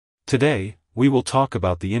Today, we will talk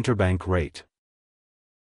about the interbank rate.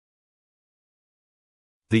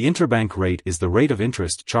 The interbank rate is the rate of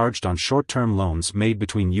interest charged on short-term loans made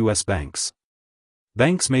between U.S. banks.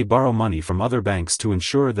 Banks may borrow money from other banks to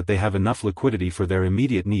ensure that they have enough liquidity for their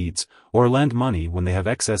immediate needs, or lend money when they have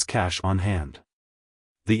excess cash on hand.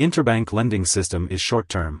 The interbank lending system is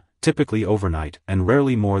short-term, typically overnight, and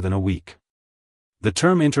rarely more than a week. The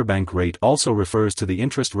term interbank rate also refers to the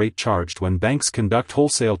interest rate charged when banks conduct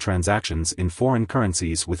wholesale transactions in foreign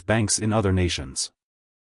currencies with banks in other nations.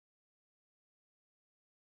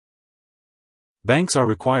 Banks are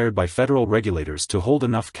required by federal regulators to hold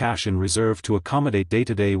enough cash in reserve to accommodate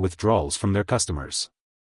day-to-day withdrawals from their customers.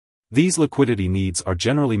 These liquidity needs are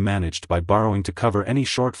generally managed by borrowing to cover any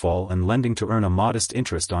shortfall and lending to earn a modest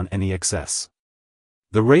interest on any excess.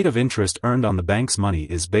 The rate of interest earned on the bank's money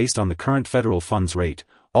is based on the current federal funds rate,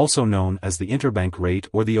 also known as the interbank rate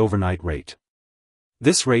or the overnight rate.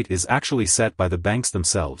 This rate is actually set by the banks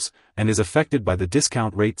themselves, and is affected by the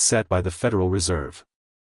discount rate set by the Federal Reserve.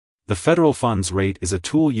 The federal funds rate is a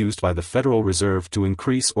tool used by the Federal Reserve to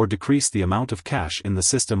increase or decrease the amount of cash in the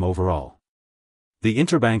system overall. The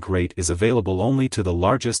interbank rate is available only to the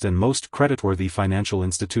largest and most creditworthy financial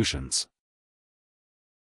institutions.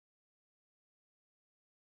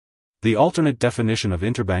 The alternate definition of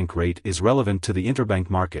interbank rate is relevant to the interbank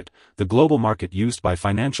market, the global market used by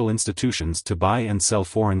financial institutions to buy and sell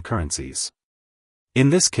foreign currencies. In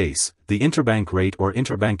this case, the interbank rate or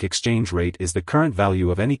interbank exchange rate is the current value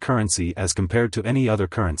of any currency as compared to any other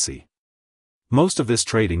currency. Most of this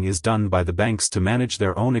trading is done by the banks to manage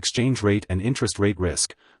their own exchange rate and interest rate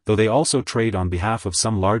risk, though they also trade on behalf of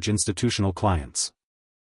some large institutional clients.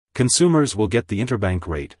 Consumers will get the interbank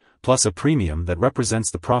rate, plus a premium that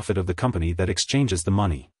represents the profit of the company that exchanges the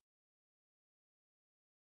money.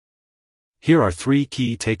 Here are 3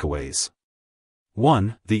 key takeaways.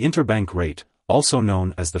 1. The interbank rate, also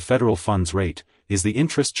known as the federal funds rate, is the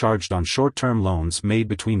interest charged on short-term loans made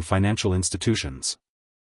between financial institutions.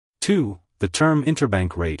 2. The term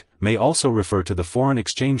interbank rate may also refer to the foreign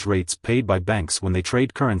exchange rates paid by banks when they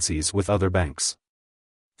trade currencies with other banks.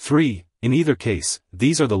 3. In either case,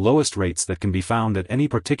 these are the lowest rates that can be found at any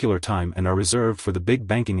particular time and are reserved for the big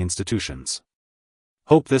banking institutions.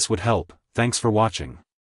 Hope this would help. Thanks for watching.